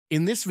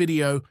In this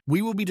video,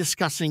 we will be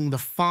discussing the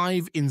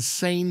 5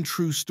 insane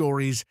true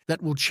stories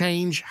that will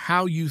change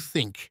how you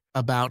think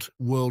about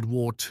World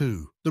War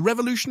II. The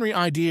revolutionary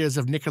ideas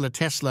of Nikola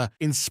Tesla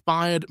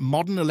inspired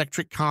modern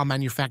electric car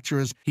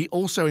manufacturers. He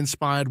also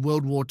inspired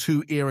World War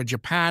II-era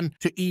Japan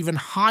to even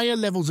higher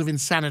levels of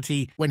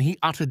insanity when he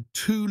uttered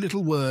 2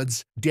 little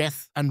words,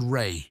 death and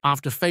ray.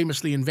 After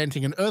famously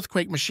inventing an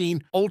earthquake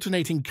machine,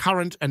 alternating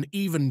current, and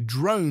even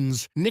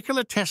drones,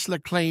 Nikola Tesla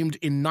claimed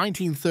in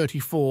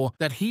 1934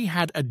 that he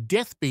had a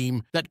death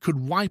beam that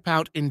could wipe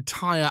out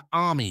entire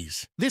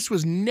armies. This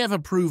was never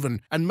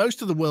proven, and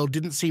most of the world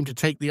didn't seem to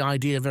take the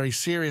idea very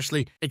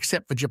seriously,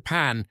 except for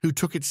Japan, who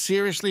took it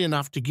seriously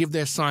enough to give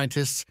their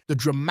scientists the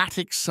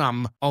dramatic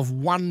sum of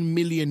 1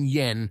 million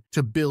yen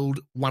to build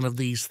one of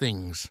these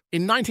things.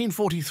 In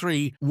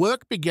 1943,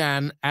 work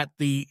began at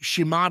the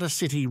Shimada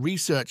City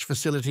Research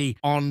Facility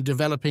on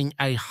developing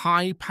a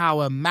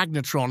high-power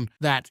magnetron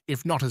that,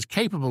 if not as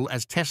capable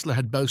as Tesla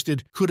had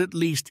boasted, could at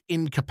least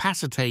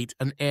incapacitate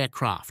an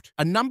aircraft.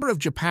 A number of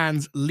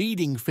Japan's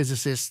leading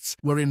physicists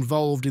were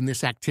involved in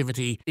this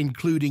activity,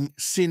 including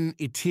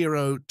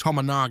Shinichiro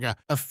Tominaga,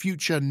 a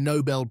future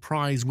Nobel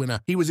Prize winner.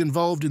 He was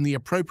involved in the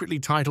appropriately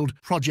titled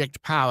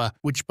Project Power,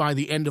 which by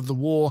the end of the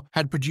war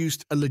had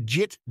produced a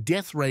legit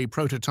death ray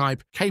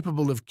prototype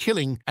capable of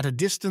killing at a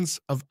distance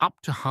of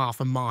up to half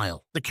a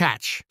mile. The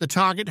catch: the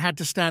target had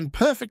to stand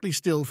perfectly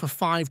still for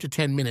 5 to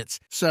 10 minutes,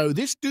 so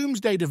this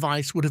doomsday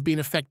device would have been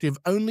effective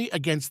only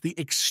against the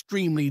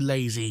extremely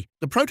lazy.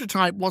 The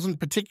prototype wasn't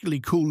particularly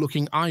cool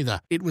looking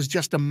either. It was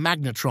just a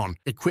magnetron,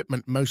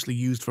 equipment mostly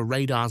used for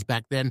radars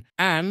back then,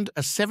 and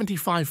a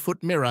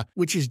 75-foot mirror,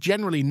 which is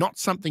generally not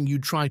something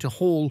you'd try to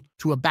haul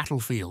to a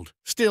battlefield.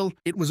 Still,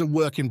 it was a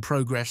work in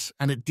progress,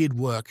 and it did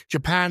work.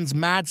 Japan's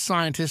mad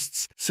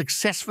scientists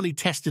successfully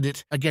tested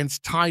it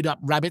against tied-up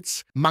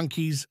rabbits,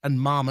 monkeys, and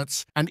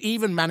marmots, and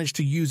even managed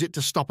to use it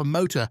to stop a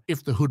motor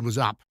if the hood was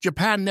up.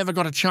 Japan never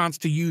got a chance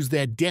to use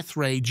their death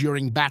ray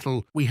during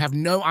battle. We have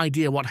no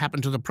idea what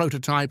happened to the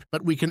prototype,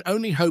 but we can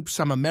only hope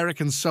some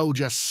American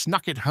soldier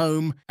snuck it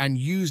home and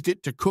used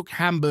it to cook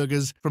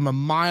hamburgers from a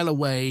mile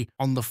away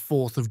on the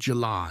 4th of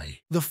July.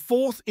 The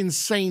 4th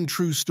insane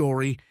true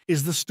story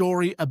is the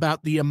story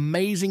about the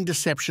amazing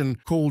deception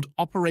called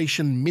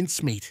Operation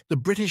Mincemeat, the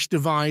British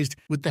devised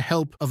with the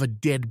help of a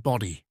dead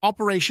body.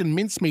 Operation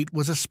Mincemeat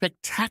was a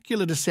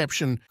spectacular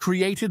deception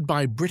created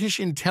by British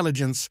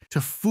intelligence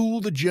to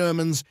fool the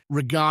Germans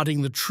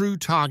regarding the true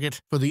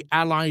target for the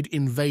Allied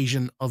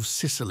invasion of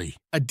Sicily.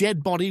 A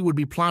dead body would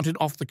be planted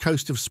off the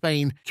coast of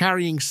Spain,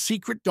 carrying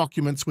secret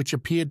documents which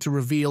appeared to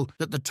reveal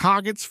that the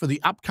targets for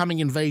the upcoming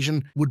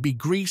invasion would be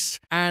Greece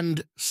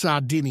and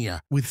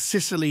Sardinia, with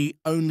Sicily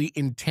only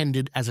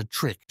intended as a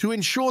trick. To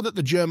ensure that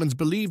the Germans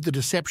believed the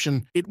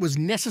deception, it was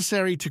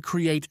necessary to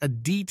create a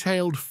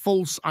detailed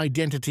false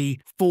identity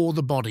for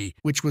the body,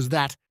 which was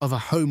that of a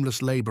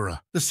homeless laborer.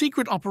 The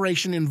secret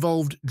operation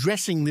involved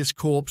dressing this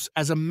corpse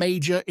as a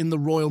major in the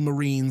Royal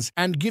Marines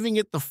and giving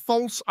it the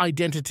false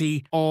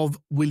identity of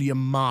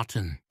William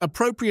Martin.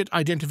 Appropriate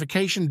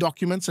identification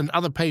documents and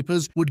other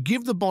papers would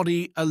give the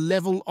body a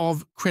level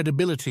of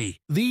credibility.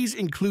 These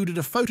included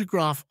a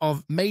photograph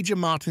of Major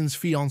Martin's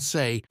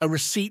fiancée, a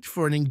receipt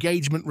for an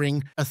engagement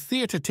ring, a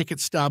theatre ticket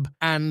stub,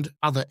 and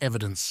other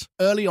evidence.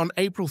 Early on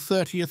April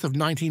 30th of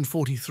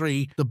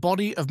 1943, the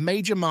body of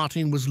Major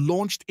Martin was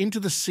launched into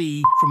the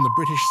sea from the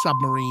British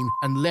submarine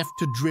and left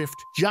to drift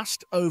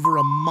just over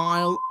a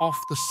mile off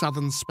the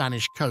southern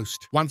Spanish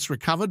coast. Once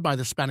recovered by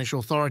the Spanish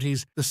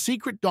authorities, the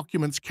secret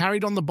documents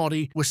carried on the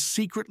body were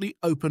secretly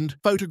opened,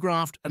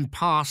 photographed, and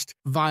passed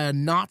via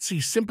Nazi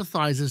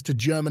sympathizers to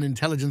German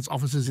intelligence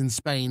officers in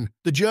Spain.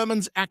 The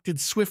Germans acted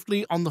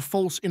swiftly on the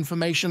false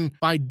information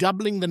by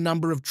doubling the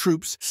number of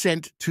troops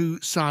sent to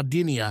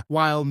Sardinia,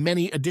 while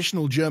many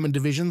additional German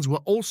divisions were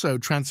also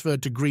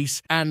transferred to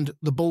Greece and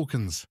the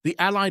Balkans. The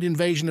Allied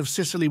invasion of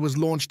Sicily was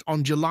launched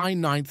on July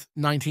 9,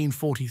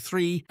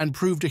 1943, and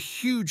proved a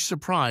huge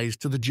surprise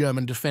to the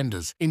German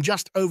defenders. In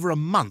just over a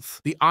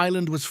month, the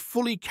island was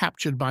fully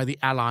captured by the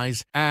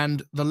Allies,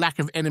 and the lack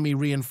of enemy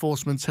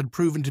reinforcements had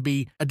proven to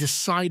be a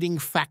deciding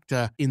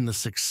factor in the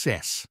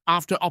success.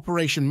 After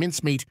Operation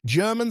Mincemeat,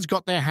 Germans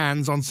got their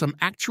hands on some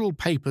actual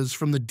papers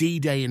from the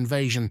D-Day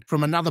invasion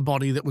from another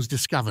body that was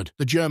discovered.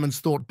 The Germans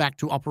thought back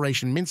to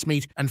Operation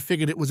Mincemeat and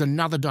figured it was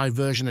another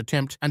diversion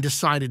attempt and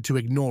decided to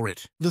ignore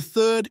it. The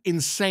third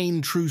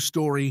insane true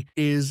story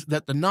is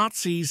that the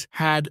Nazis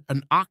had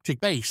an Arctic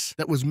base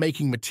that was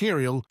making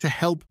material to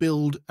help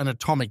build an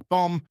atomic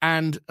bomb,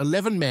 and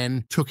 11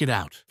 men took it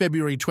out.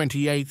 February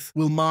 28th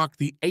will mark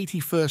the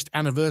 81st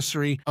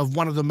anniversary of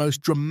one of the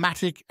most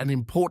dramatic and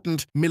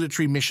important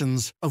military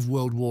missions of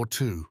World War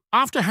II.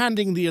 After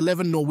handing the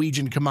 11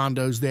 Norwegian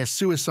commandos their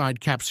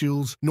suicide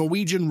capsules,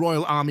 Norwegian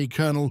Royal Army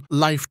Colonel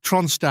Leif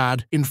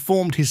Tronstad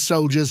informed his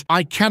soldiers,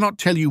 "I cannot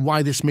tell you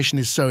why this mission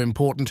is so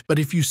important, but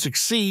if you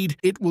succeed,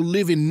 it will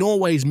live in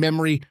Norway's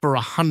memory for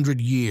 100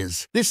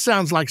 years. This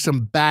sounds like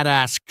some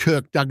badass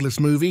Kirk Douglas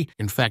movie.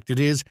 In fact, it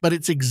is, but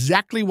it's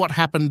exactly what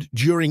happened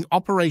during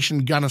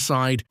Operation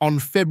Gunnerside on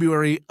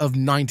February of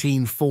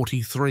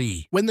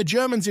 1943. When the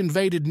Germans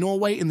invaded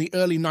Norway in the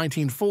early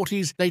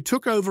 1940s, they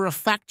took over a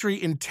factory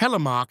in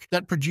Telemark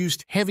that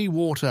produced heavy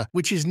water,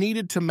 which is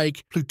needed to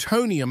make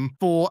plutonium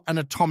for an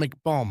atomic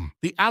bomb.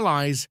 The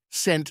Allies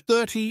sent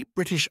 30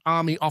 British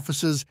Army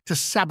officers to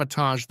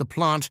sabotage the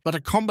plant, but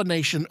a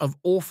combination of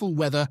awful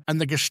weather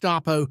and the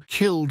Gestapo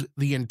killed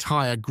the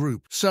entire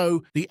group.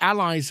 So the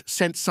Allies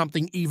sent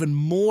something even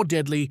more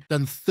deadly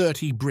than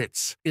 30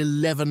 Brits,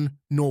 11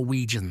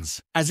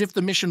 Norwegians. As if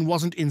the mission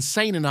wasn't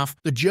insane enough,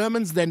 the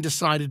Germans then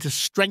decided to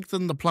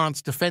strengthen the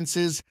plant's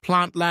defenses,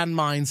 plant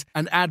landmines,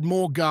 and add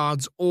more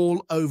guards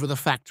all over the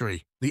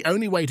factory. The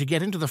only way to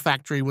get into the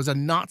factory was a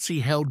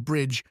Nazi-held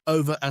bridge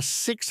over a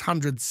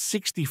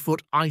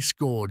 660-foot ice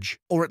gorge,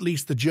 or at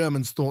least the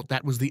Germans thought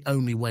that was the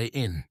only way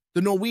in.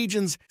 The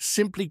Norwegians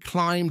simply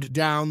climbed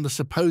down the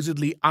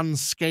supposedly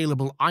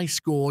unscalable ice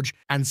gorge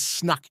and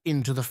snuck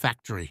into the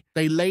factory.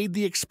 They laid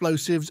the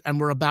explosives and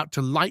were about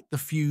to light the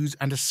fuse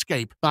and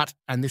escape, but,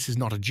 and this is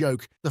not a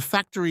joke, the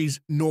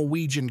factory's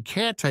Norwegian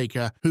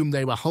caretaker, whom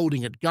they were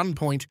holding at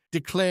gunpoint,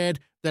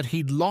 declared that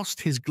he'd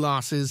lost his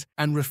glasses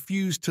and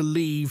refused to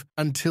leave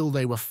until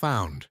they were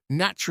found.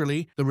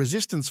 Naturally, the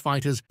resistance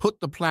fighters put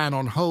the plan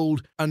on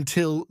hold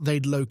until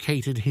they'd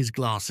located his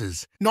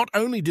glasses. Not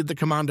only did the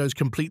commandos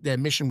complete their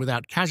mission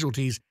without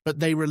casualties, but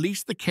they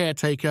released the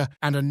caretaker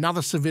and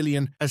another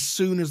civilian as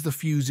soon as the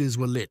fuses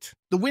were lit.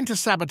 The winter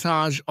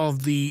sabotage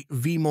of the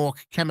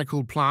Vemork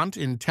chemical plant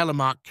in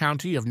Telemark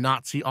County of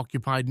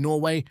Nazi-occupied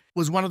Norway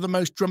was one of the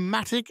most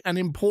dramatic and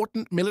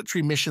important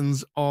military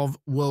missions of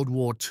World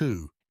War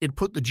II. It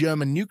put the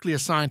German nuclear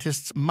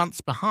scientists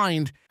months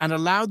behind and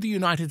allowed the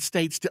United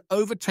States to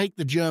overtake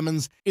the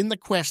Germans in the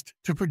quest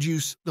to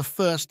produce the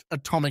first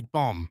atomic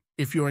bomb.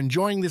 If you're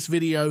enjoying this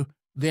video,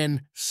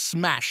 then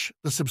smash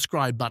the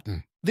subscribe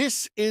button.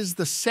 This is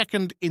the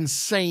second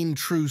insane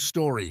true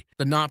story.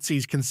 The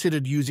Nazis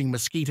considered using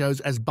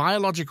mosquitoes as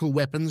biological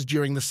weapons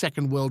during the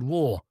Second World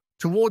War.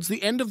 Towards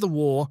the end of the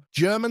war,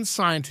 German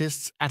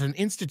scientists at an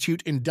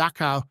institute in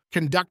Dachau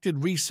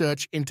conducted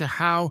research into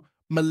how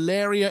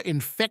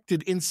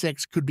malaria-infected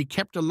insects could be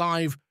kept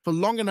alive for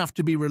long enough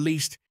to be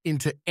released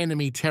into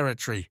enemy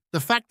territory. The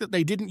fact that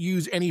they didn't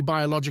use any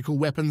biological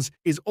weapons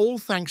is all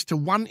thanks to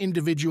one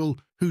individual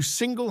who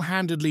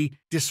single-handedly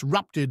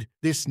disrupted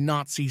this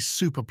Nazi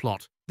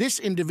superplot. This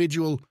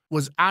individual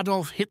was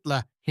Adolf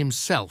Hitler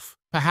himself.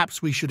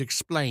 Perhaps we should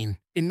explain.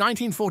 In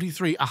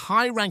 1943, a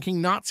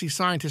high-ranking Nazi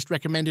scientist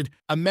recommended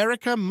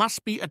America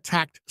must be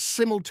attacked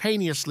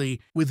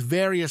simultaneously with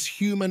various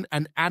human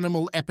and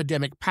animal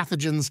epidemic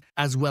pathogens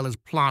as well as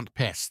plant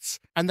pests.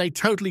 And they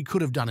totally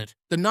could have done it.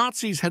 The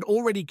Nazis had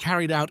already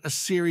carried out a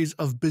series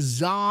of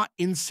bizarre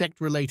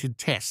insect-related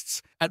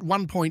tests, at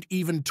one point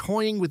even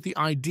toying with the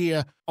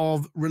idea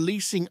of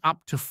releasing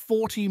up to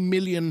 40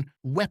 million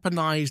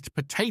weaponized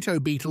potato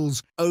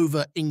beetles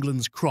over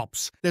England's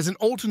crops. There's an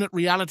alternate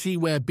reality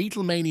where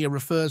Beatlemania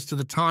refers to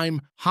the time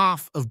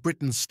half of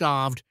Britain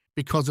starved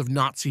because of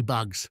Nazi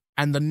bugs.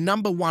 And the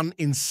 #1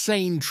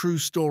 insane true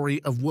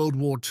story of World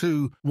War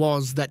II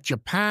was that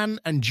Japan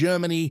and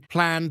Germany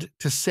planned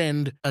to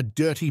send a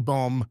dirty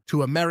bomb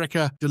to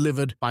America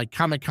delivered by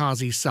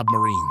kamikaze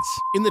submarines.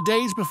 In the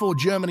days before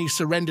Germany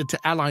surrendered to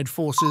Allied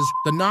forces,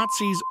 the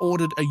Nazis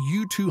ordered a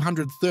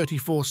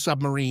U-234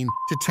 submarine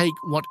to take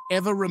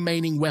whatever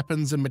remaining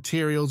weapons and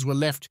materials were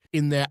left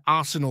in their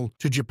arsenal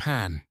to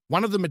Japan.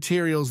 One of the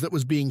materials that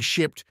was being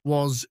shipped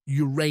was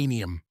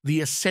uranium,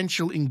 the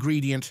essential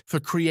ingredient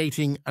for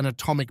creating an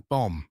atomic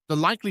bomb. The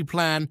likely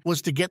plan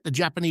was to get the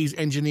Japanese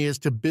engineers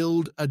to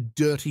build a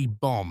dirty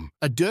bomb.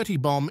 A dirty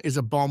bomb is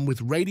a bomb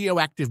with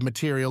radioactive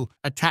material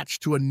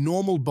attached to a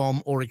normal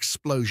bomb or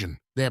explosion.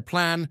 Their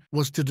plan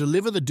was to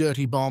deliver the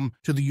dirty bomb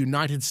to the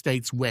United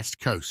States West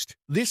Coast.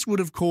 This would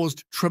have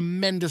caused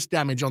tremendous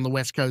damage on the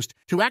West Coast.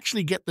 To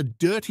actually get the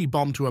dirty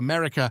bomb to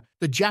America,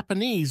 the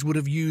Japanese would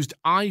have used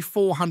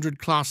I-400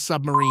 class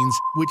submarines,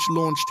 which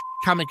launched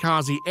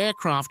kamikaze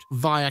aircraft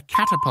via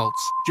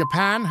catapults.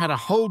 Japan had a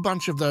whole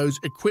bunch of those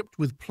equipped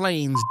with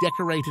planes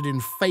decorated in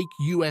fake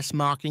US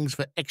markings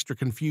for extra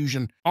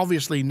confusion.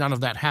 Obviously, none of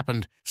that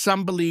happened.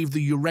 Some believe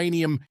the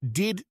uranium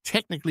did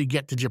technically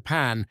get to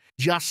Japan,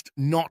 just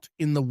not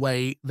in the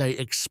way they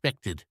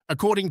expected.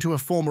 According to a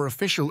former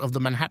official of the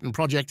Manhattan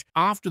Project,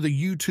 after the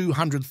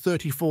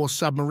U-234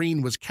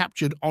 submarine was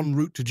captured en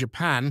route to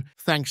Japan,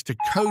 thanks to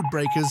code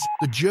breakers,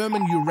 the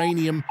German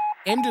uranium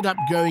ended up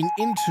going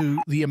into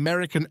the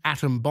American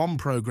atom bomb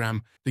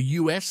program. The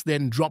US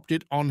then dropped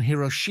it on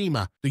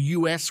Hiroshima. The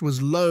US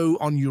was low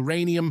on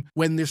uranium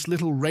when this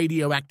little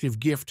radioactive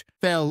gift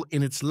fell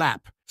in its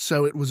lap,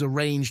 so it was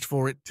arranged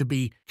for it to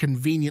be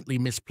conveniently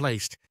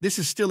misplaced. This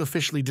is still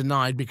officially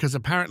denied because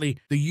apparently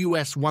the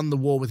US won the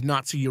war with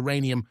Nazi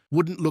uranium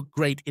wouldn't look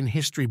great in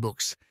history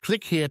books.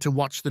 Click here to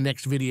watch the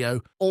next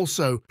video.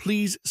 Also,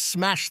 please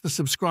smash the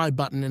subscribe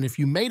button, and if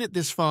you made it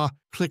this far,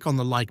 click on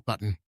the like button.